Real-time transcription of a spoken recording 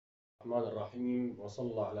الرحمن الرحيم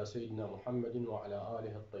وصلى الله على سيدنا محمد وعلى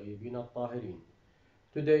آله الطيبين الطاهرين.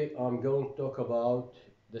 Today I'm going to talk about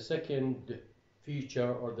the second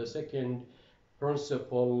feature or the second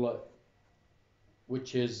principle,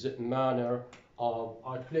 which is manner of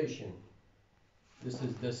articulation. This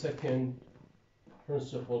is the second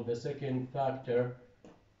principle, the second factor,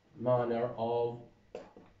 manner of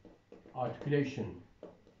articulation.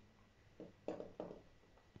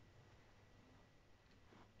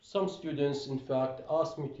 Some students, in fact,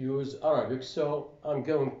 ask me to use Arabic, so I'm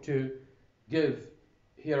going to give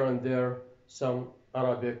here and there some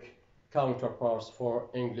Arabic counterparts for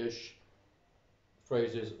English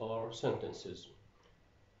phrases or sentences.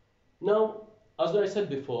 Now, as I said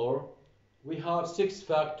before, we have 6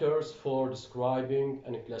 factors for describing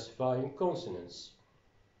and classifying consonants.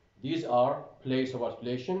 These are place of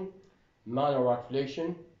articulation, manner of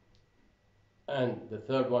articulation, and the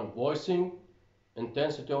third one, voicing,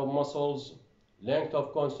 intensity of muscles, length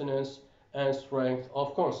of consonants, and strength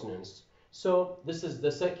of consonants. So this is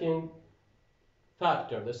the second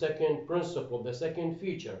factor, the second principle, the second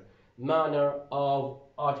feature, manner of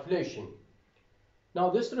articulation. Now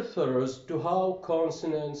this refers to how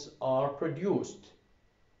consonants are produced,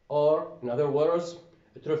 or in other words,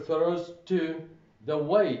 it refers to the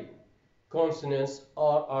way consonants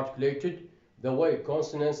are articulated, the way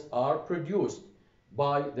consonants are produced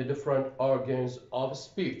by the different organs of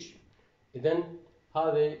speech. إذن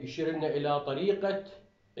هذا يشير لنا إلى طريقة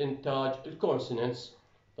إنتاج الكونسونانتس،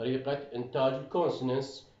 طريقة إنتاج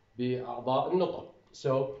الكونسونانتس بأعضاء النطق.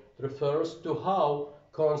 So it refers to how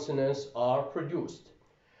consonants are produced.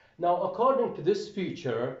 Now, according to this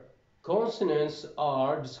feature, consonants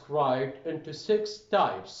are described into 6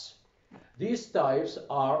 types. These types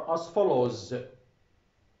are as follows.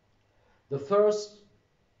 The first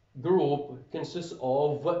group consists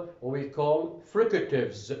of what we call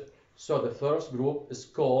fricatives. So the first group is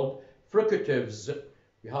called fricatives.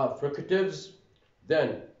 We have fricatives,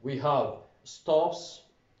 then we have stops,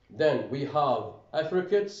 then we have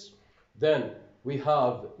affricates, then we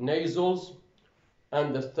have nasals,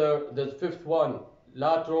 and the fifth one,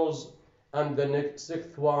 laterals, and the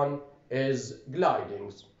sixth one is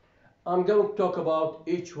glidings. I'm going to talk about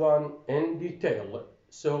each one in detail,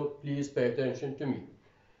 so please pay attention to me.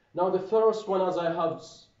 Now the first one, as I have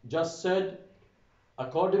just said,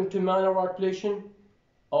 according to manner of articulation,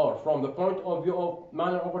 or from the point of view of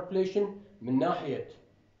manner of articulation, من ناحية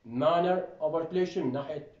manner of articulation, من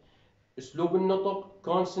ناحية أسلوب النطق,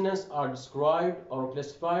 consonants are described or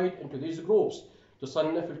classified into these groups.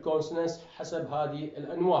 تصنف الكونسونانتس حسب هذه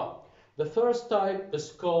الأنواع. The first type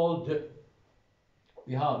is called,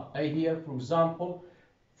 we have here, for example,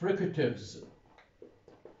 fricatives.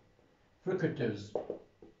 Fricatives.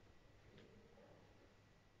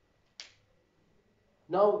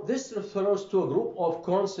 Now, this refers to a group of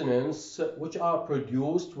consonants which are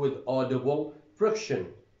produced with audible friction.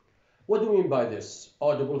 What do we mean by this?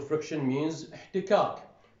 Audible friction means احتكاك,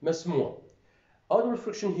 مسموع. Audible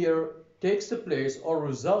friction here takes place or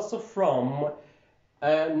results from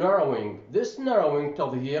a narrowing. This narrowing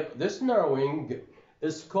تضييق, this narrowing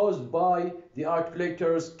is caused by the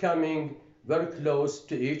articulators coming very close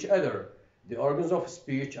to each other. The organs of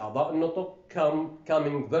speech, أعضاء النطق,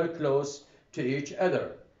 coming very close to each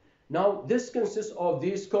other. Now this consists of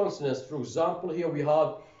these consonants. For example, here we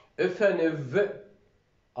have ifaniv,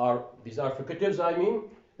 these are fricatives, I mean.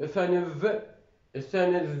 Ifaniv,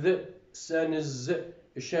 ifaniv, saniz,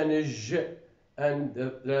 shanij, and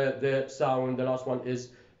the sound, the last one is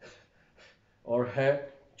or he,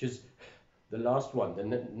 which is the last one, the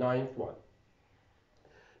ninth one.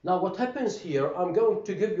 Now what happens here, I'm going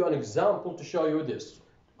to give you an example to show you this.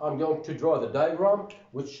 I'm going to draw the diagram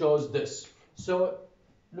which shows this. So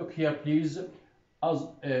look here, please. As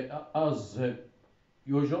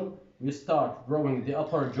usual, we start drawing the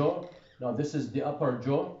upper jaw. Now this is the upper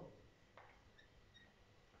jaw.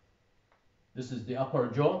 This is the upper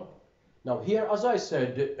jaw. Now here, as I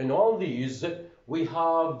said, in all these, we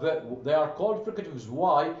have, they are called fricatives.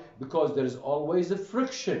 Why? Because there is always a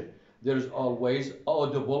friction. There is always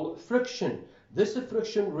audible friction. This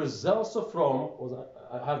friction results from,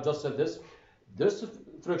 I have just said this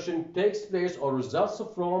friction takes place or results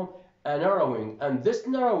from a narrowing, and this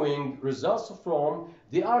narrowing results from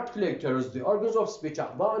the articulators, the organs of speech,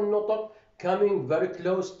 أعضاء النطق, coming very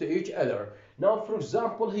close to each other. Now, for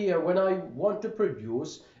example, here, when I want to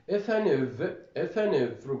produce if and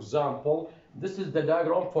if, for example, this is the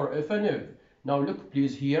diagram for if and if. Now look,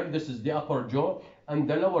 please, here, this is the upper jaw, and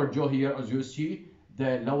the lower jaw here, as you see,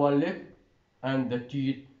 the lower lip, and the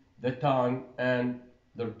teeth, the tongue, and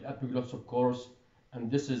the epiglottis, of course, and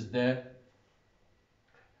this is the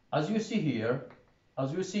as you see here,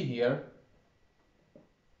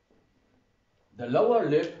 the lower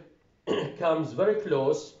lip comes very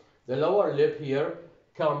close. The lower lip here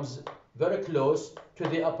comes very close to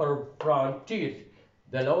the upper front teeth.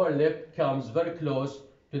 The lower lip comes very close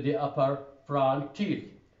to the upper front teeth.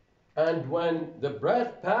 And when the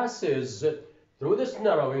breath passes through this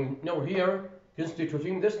narrowing, now here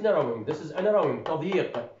constituting this narrowing, this is a narrowing,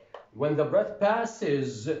 تضييق. When the breath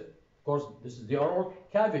passes, of course, this is the oral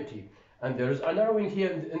cavity, and there is a narrowing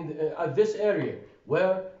here at this area,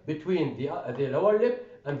 where between the lower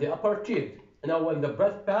lip and the upper teeth. Now, when the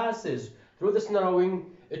breath passes through this narrowing,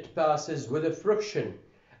 it passes with a friction,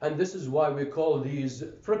 and this is why we call these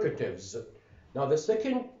fricatives. Now, the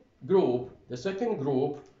second group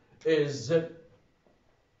is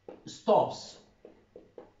stops.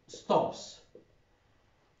 Stops.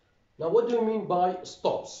 Now, what do you mean by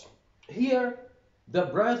stops? Here, the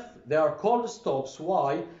breath, they are called stops.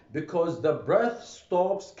 Why? Because the breath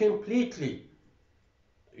stops completely.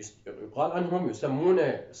 يقال عنهم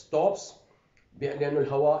يسمونه stops لأن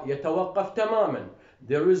الهواء يتوقف تماما.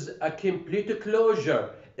 There is a complete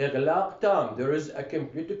closure. إغلاق تام. There is a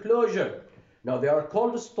complete closure. Now they are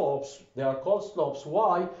called stops. They are called stops.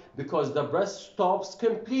 Why? Because the breath stops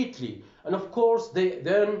completely, and of course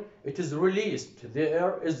then it is released. The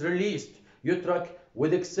air is released. يترك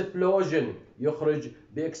with explosion. يخرج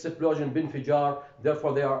بexplosion بانفجار.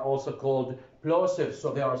 Therefore they are also called plosives.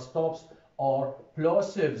 So they are stops or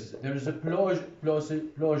plosives. There is a plosive,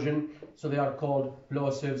 so they are called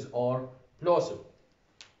plosives or plosive.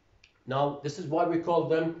 Now this is why we call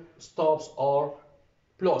them stops or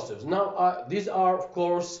plosives. Now these are, of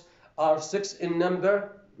course, are 6 in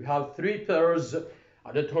number. We have 3 pairs.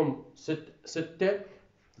 عددهم 6 3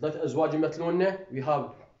 أزواج يمثلون. We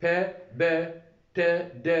have P, B, T,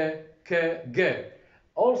 D, K, G.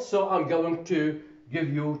 Also, I'm going to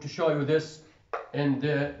show you this in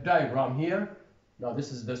the diagram here. Now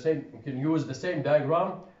this is the same. You can use the same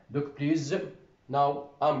diagram. Look, please. Now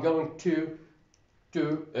I'm going to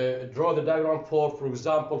draw the diagram for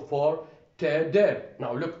example, for TD.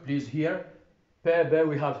 Now look, please, here. PB,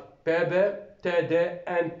 we have PB, TD,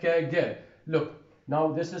 and KG. Look,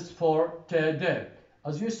 now this is for TD.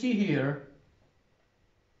 As you see here,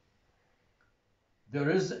 there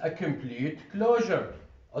is a complete closure.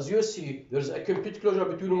 As you see, there is a complete closure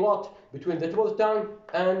between what? Between the tip of the tongue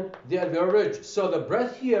and the alveolar ridge. So the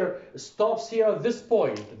breath here stops here at this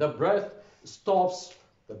point. The breath stops.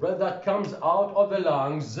 The breath that comes out of the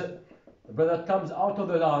lungs,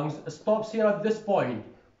 stops here at this point.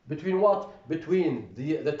 Between what? Between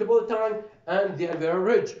the tip of the tongue and the alveolar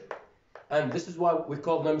ridge. And this is why we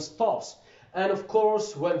call them stops. And of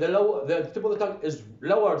course, when the tip of the tongue is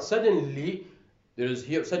lowered suddenly, there is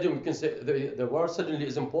here suddenly, we can say the word suddenly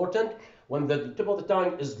is important. When the tip of the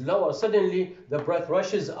tongue is lowered suddenly, the breath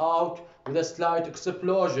rushes out with a slight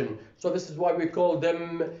explosion. So this is why we call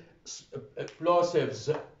them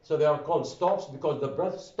plosives. So they are called stops because the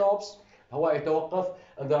breath stops, الهواء يتوقف,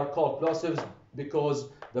 and they are called plosives because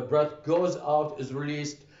the breath goes out, is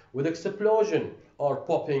released with explosion or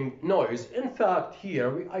popping noise. In fact,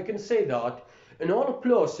 here I can say that in all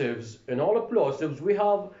plosives we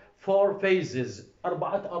have 4 phases.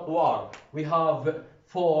 أربعة أطوار. We have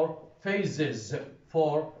 4 phases.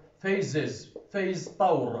 Phase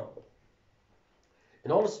طور.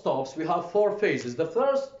 In all stops we have 4 phases. The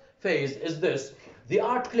first phase is this. The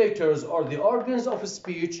articulators or the organs of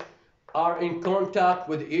speech are in contact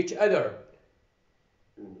with each other.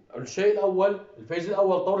 الشيء الأول، الفيز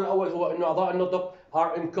الأول، الطور الأول هو إنه أعضاء النطق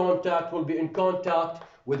will be in contact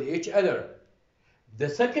with each other. The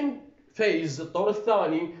second phase، الطور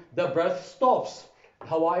الثاني، the breath stops.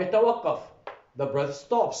 الهواء يتوقف. The breath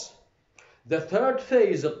stops. The third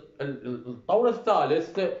phase، الطور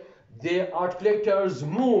الثالث، the articulators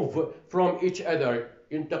move from each other.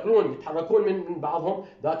 يتحركون من بعضهم.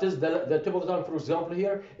 That is the tip of the tongue, for example,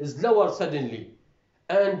 here is lowered suddenly.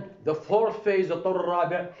 And the fourth phase, الطور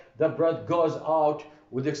الرابع, the breath goes out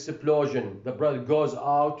with explosion. The breath goes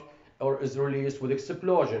out or is released with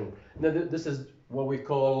explosion. Now this is what we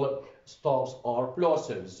call stops or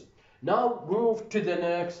plosives. Now move to the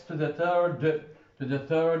next, to the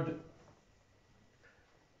third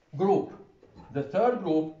group. The third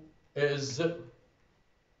group is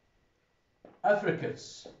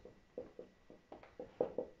affricates.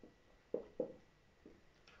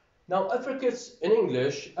 Now affricates in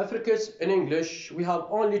English, we have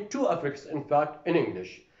only 2 affricates in fact in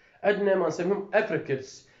English. عندنا ما نسميهم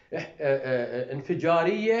affricates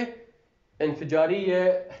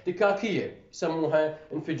انفجارية احتكاكية. يسموها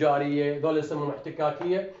انفجارية، دول يسمون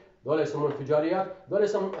احتكاكية، دول يسمون انفجاريات، دول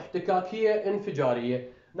يسمون احتكاكية انفجارية.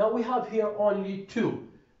 Now we have here only two.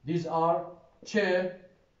 These are ch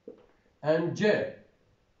and j.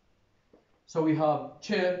 So we have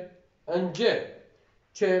ch and j.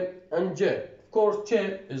 Ch and j. Of course, ch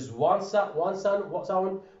is one sound,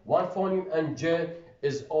 one phoneme, and j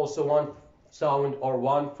is also one sound or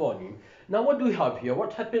one phoneme. Now what do we have here?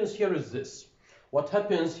 What happens here is this. What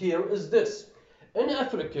happens here is this. In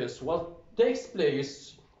affricus, what takes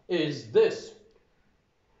place is this.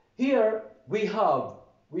 Here we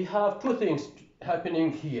have two things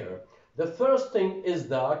happening here. The first thing is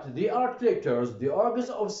that the articulators, the organs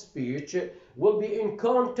of speech, will be in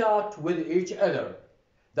contact with each other.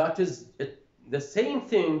 That is the same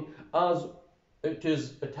thing as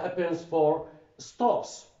it happens for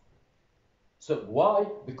stops. So why?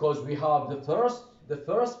 Because we have the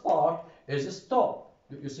first part is a stop.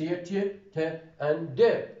 You see it here, t and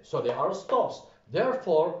d. So they are stops.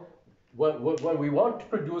 Therefore, when we want to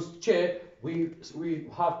produce che, we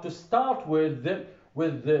have to start with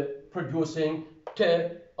producing t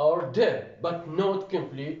or d, but not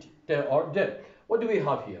complete t or d. What do we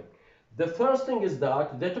have here? The first thing is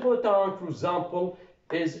that the tip of the tongue, for example,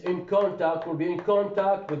 will be in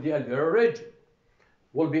contact with the alveolar ridge.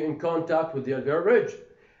 Will be in contact with the alveolar ridge.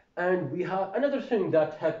 And we have another thing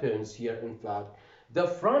that happens here, in fact. The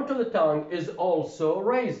front of the tongue is also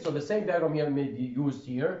raised. So the same diagram here may be used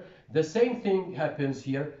here. The same thing happens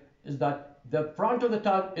here is that the front of the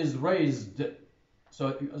tongue is raised.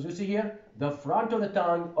 So as you see here, the front of the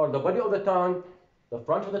tongue or the body of the tongue, the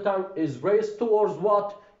front of the tongue is raised towards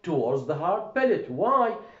what? Towards the hard palate.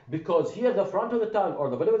 Why? Because here the front of the tongue or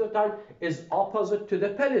the body of the tongue is opposite to the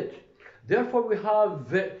palate. Therefore, we have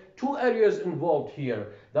two areas involved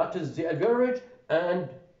here. That is the alveolar ridge and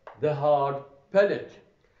the hard palate.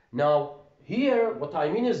 Now, here, what I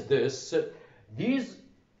mean is this. These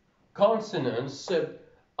consonants start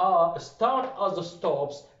as the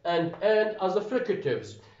stops and end as the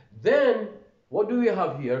fricatives. Then, what do we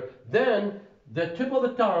have here? Then, the tip of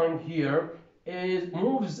the tongue here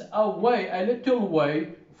moves away, a little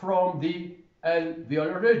way from the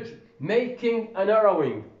alveolar ridge, making a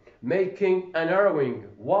narrowing.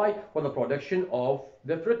 Why? For the production of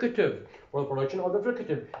the fricative.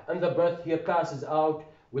 And the breath here passes out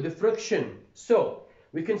with the friction. So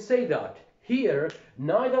we can say that here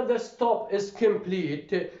neither the stop is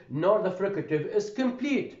complete nor the fricative is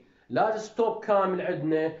complete. لا stop كامل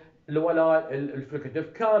عندنا ولا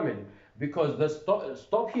الفricative كامل. Because the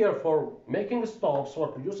stop here, for making stops, for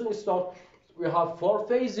producing stops, we have four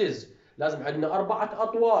phases. لازم عندنا أربعة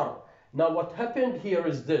أطوار. Now what happened here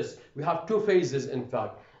is this. We have two phases, in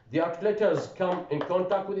fact. The articulators come in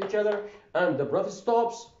contact with each other and the breath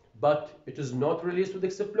stops, but it is not released with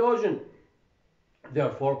explosion.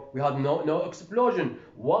 Therefore, we have no explosion.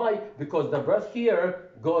 Why? Because the breath here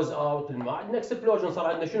goes out and ما عندنا explosion. صار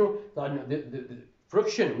عندنا شنو؟ صار عندنا the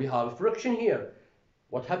friction. We have friction here.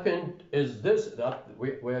 What happened is this, that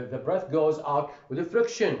where the breath goes out with the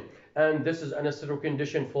friction, and this is a necessary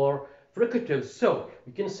condition for fricatives. So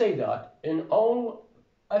we can say that in all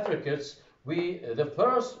affricates, the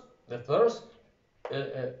first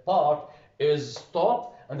part is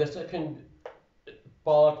stop, and the second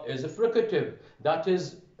part is a fricative. That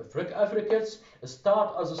is, affricates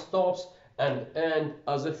start as stops and end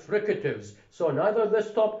as fricatives. So neither the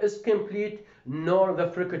stop is complete nor the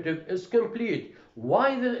fricative is complete.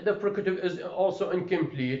 Why the fricative is also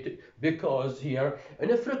incomplete? Because here in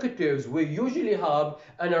the fricatives we usually have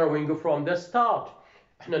a narrowing from the start.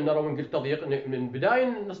 احنا النروينج التضييق من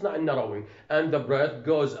بداية نصنع النروينج, and the breath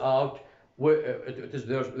goes out.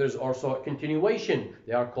 There's also a continuation.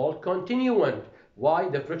 They are called continuant. Why?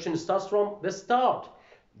 The friction starts from the start,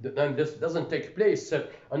 and this doesn't take place.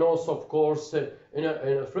 And also, of course, in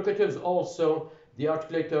fricatives also, the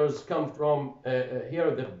articulators come from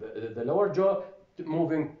here, the lower jaw,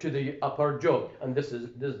 moving to the upper jaw, and this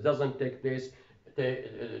doesn't take place.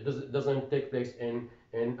 Doesn't take place in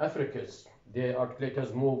affricates. The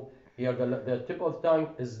articulators move here. The tip of the tongue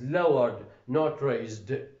is lowered, not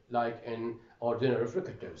raised, like in ordinary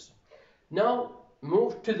fricatives. Now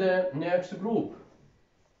move to the next group,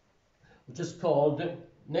 which is called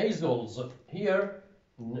nasals. Here,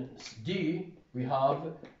 D, we have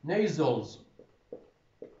nasals.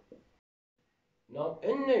 Now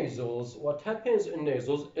in nasals, what happens in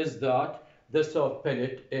nasals is that the soft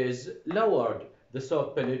palate is lowered. The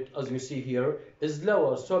soft palate, as you see here, is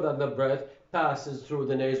lower, so that the breath passes through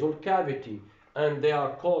the nasal cavity. And they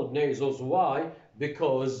are called nasals. Why?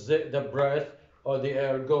 Because the breath or the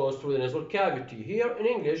air goes through the nasal cavity. Here in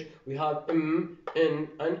English, we have n, and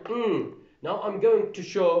n. Now I'm going to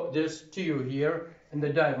show this to you here in the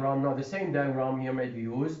diagram. Now the same diagram here may be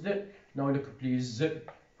used. Now look please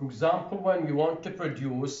For example, when we want to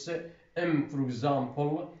produce M, for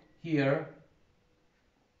example, here,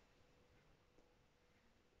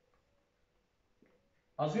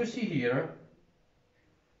 as you see here,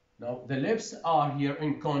 now the lips are here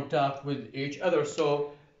in contact with each other,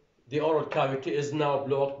 so the oral cavity is now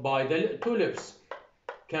blocked by the two lips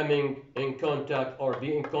coming in contact or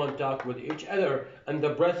be in contact with each other, and the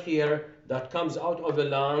breath here that comes out of the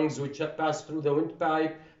lungs, which pass through the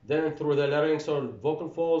windpipe, then through the larynx or vocal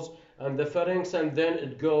folds and the pharynx, and then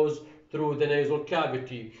it goes through the nasal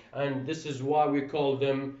cavity, and this is why we call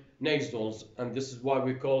them nasals, and this is why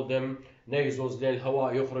we call them nasals. لأن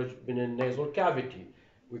الهواء يخرج من النasal cavity,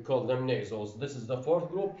 we call them nasals. This is the fourth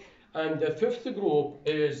group, and the fifth group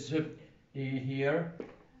is here,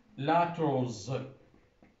 laterals.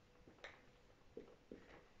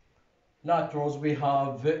 Laterals, we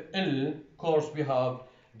have L, of course we have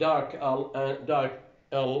dark L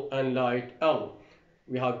and light L.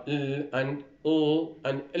 We have L and O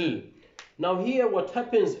and L. Now here what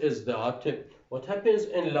happens is that, what happens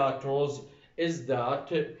in laterals is that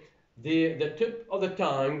the tip of the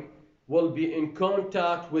tongue will be in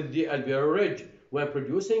contact with the alveolar ridge. When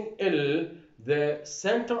producing L, the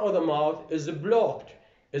center of the mouth is blocked,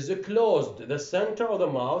 is closed. The center of the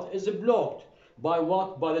mouth is blocked. By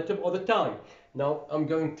what? By the tip of the tongue. Now I'm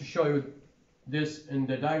going to show you this in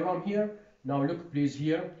the diagram here. Now look please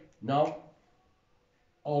here. Now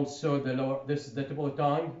also the lower, this is the tip of the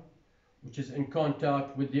tongue, which is in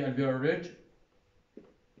contact with the alveolar ridge.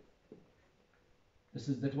 This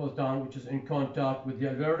is the tip of the tongue, which is in contact with the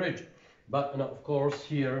alveolar ridge. But of course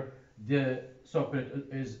here the socket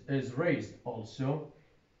is raised also.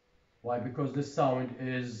 Why? Because the sound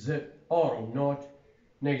is oral, not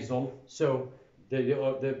nasal. So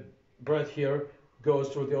the breath here goes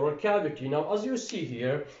through the oral cavity. Now, as you see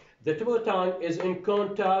here, the tip of the tongue is in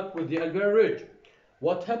contact with the alveolar ridge.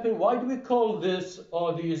 What happened? Why do we call this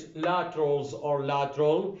or these laterals or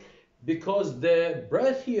lateral? Because the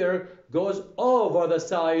breath here goes over the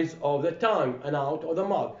sides of the tongue and out of the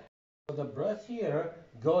mouth. So the breath here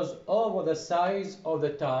goes over the sides of the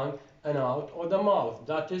tongue and out of the mouth.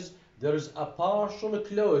 That is, there's a partial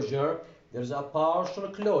closure. There's a partial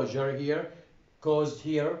closure here, caused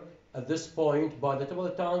here at this point by the tip of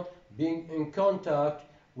the tongue being in contact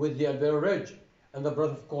with the alveolar ridge. And the breath,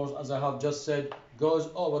 of course, as I have just said, goes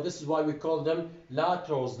over. This is why we call them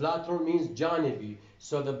laterals. Lateral means janibi.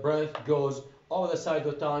 So the breath goes over the side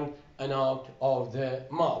of the tongue and out of the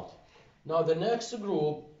mouth. Now the next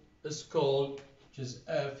group is called, which is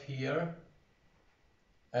F here,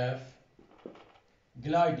 F,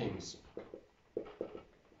 glidings.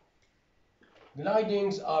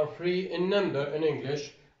 Glidings are three in number in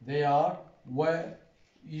English. They are we,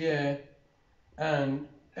 ye, and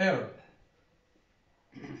er.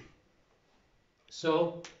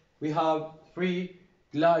 So we have three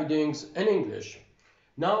glidings in English.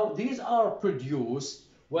 Now these are produced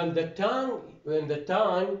when the tongue,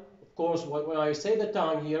 of course, when I say the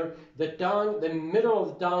tongue here, the tongue, the middle of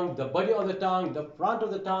the tongue, the body of the tongue, the front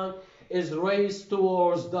of the tongue is raised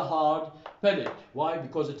towards the hard palate. Why?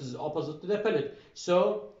 Because it is opposite to the palate.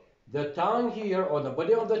 So the tongue here, or the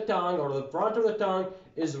body of the tongue, or the front of the tongue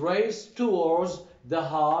is raised towards the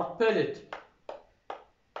hard palate.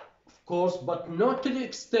 Of course, but not to the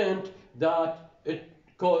extent that it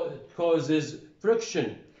causes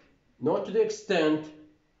friction. Not to the extent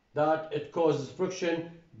that it causes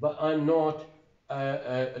friction, but not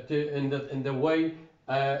in the way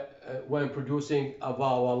when producing a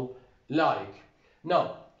vowel like.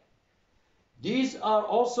 Now, these are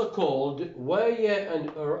also called, way and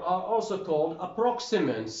are also called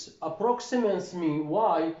approximants. Approximants mean,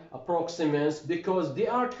 why approximants? Because the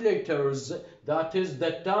articulators, that is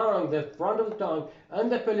the tongue, the front of the tongue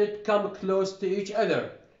and the palate, come close to each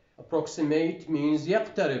other. Approximate means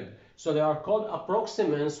يقترب. So they are called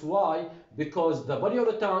approximants. Why? Because the body of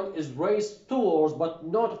the tongue is raised towards, but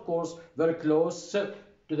not, of course, very close to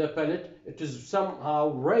the palate. It is somehow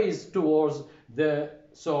raised towards the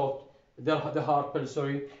hard palate,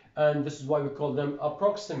 sorry, and this is why we call them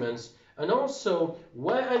approximants. And also,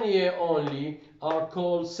 we and ye only are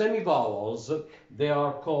called semivowels. They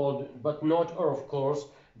are called, but not er, of course,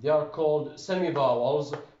 they are called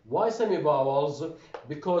semivowels. Why semivowels?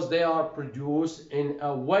 Because they are produced in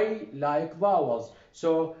a way like vowels.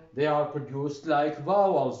 So they are produced like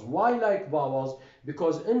vowels. Why like vowels?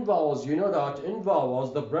 Because in vowels, you know that in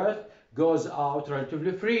vowels the breath goes out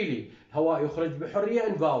relatively freely. الهواء يخرج بحرية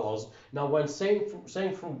in vowels. Now when saying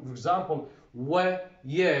for example we,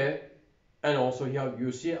 ye, and also here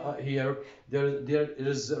you see here there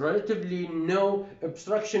is relatively no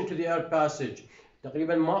obstruction to the air passage.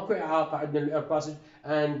 تقريبا ماكو إعاقة عندنا الاير passage,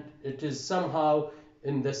 and it is somehow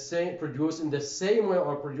in the same, produced in the same way,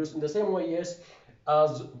 or produced in the same way, yes,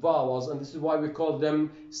 as vowels, and this is why we call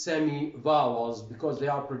them semi-vowels, because they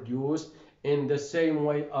are produced in the same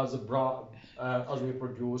way as we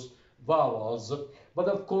produce vowels. But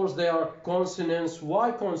of course they are consonants.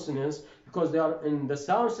 Why consonants? Because they are in the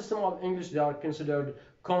sound system of English, they are considered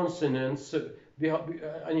consonants.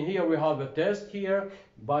 And here we have a test here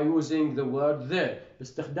by using the word the.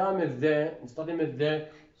 نستخدم the.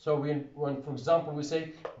 So when for example we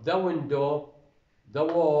say the window, the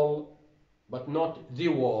wall, but not the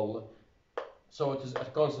wall, so it is a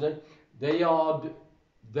consonant. The yard,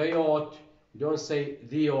 the yacht. Don't say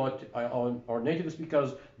the yacht. Our native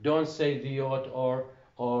speakers don't say the yacht or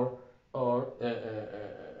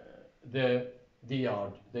the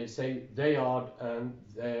yard. They say the yard and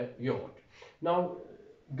the yacht. Now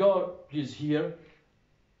go please here.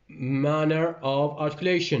 Manner of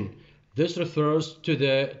articulation. This refers to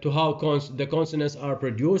how the consonants are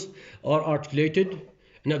produced or articulated.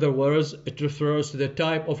 In other words, it refers to the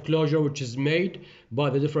type of closure which is made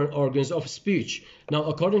by the different organs of speech. Now,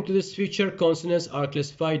 according to this feature, consonants are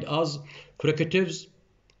classified as fricatives.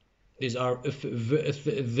 These are f, v,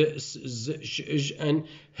 th, z, sh, and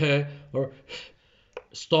h, or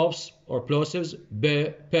stops or plosives,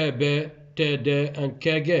 b, p, b, t, d, and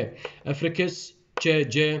k, g. Affricates, ch,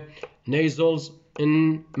 j, nasals,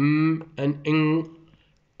 n, m, and ng,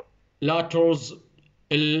 laterals,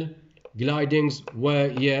 l, glidings,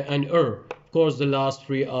 w, y, and Of course, the last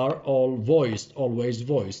three are all voiced, always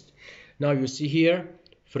voiced. Now you see here,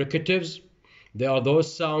 fricatives. They are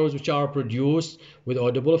those sounds which are produced with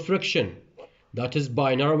audible friction. That is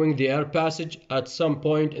by narrowing the air passage at some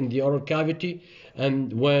point in the oral cavity,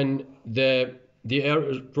 and when the air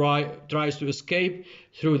tries to escape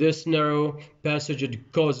through this narrow passage,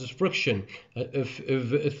 it causes friction,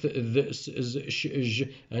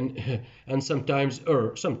 and sometimes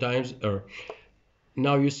sometimes.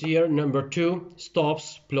 Now you see here number 2,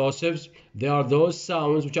 stops, plosives. They are those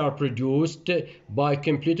sounds which are produced by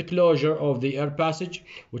complete closure of the air passage,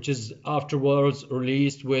 which is afterwards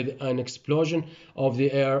released with an explosion of the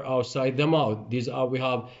air outside the mouth. These are, we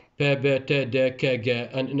have P, B, T, D, K, G,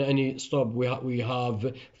 and in any stop we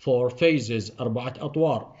have 4 phases, أربعة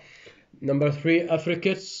أطوار. Number 3,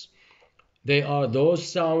 affricates. They are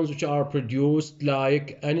those sounds which are produced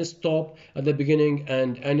like any stop at the beginning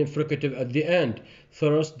and any fricative at the end.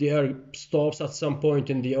 First, the air stops at some point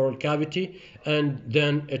in the oral cavity, and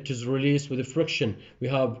then it is released with a friction. We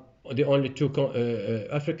have the only 2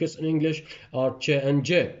 affricates in English are ch and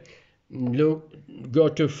j. Go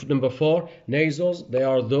to number 4, nasals. They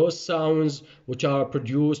are those sounds which are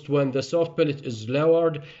produced when the soft palate is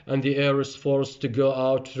lowered and the air is forced to go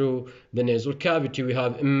out through the nasal cavity. We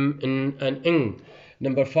have m, n, and ng.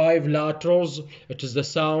 Number 5, laterals. It is the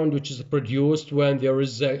sound which is produced when there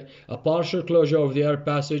is a partial closure of the air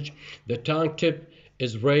passage. The tongue tip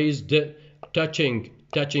is raised,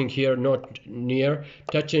 touching here, not near,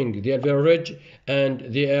 touching the alveolar ridge, and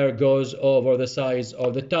the air goes over the sides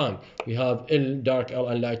of the tongue. We have L, dark L,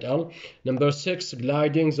 and light L. Number 6,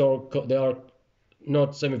 glidings, or they are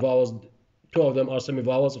not semi-vowels. 2 of them are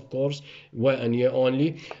semi-vowels, of course, w and y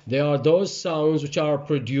only. They are those sounds which are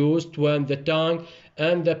produced when the tongue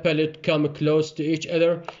and the palate come close to each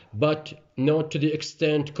other, but not to the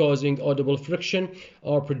extent causing audible friction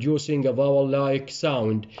or producing a vowel-like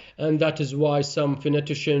sound, and that is why some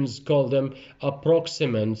phoneticians call them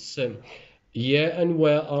approximants. Yeah and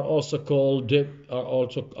w are also called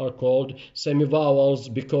semi-vowels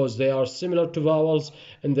because they are similar to vowels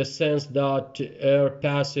in the sense that air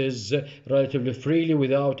passes relatively freely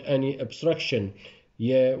without any obstruction.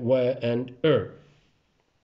 Yeah, w, and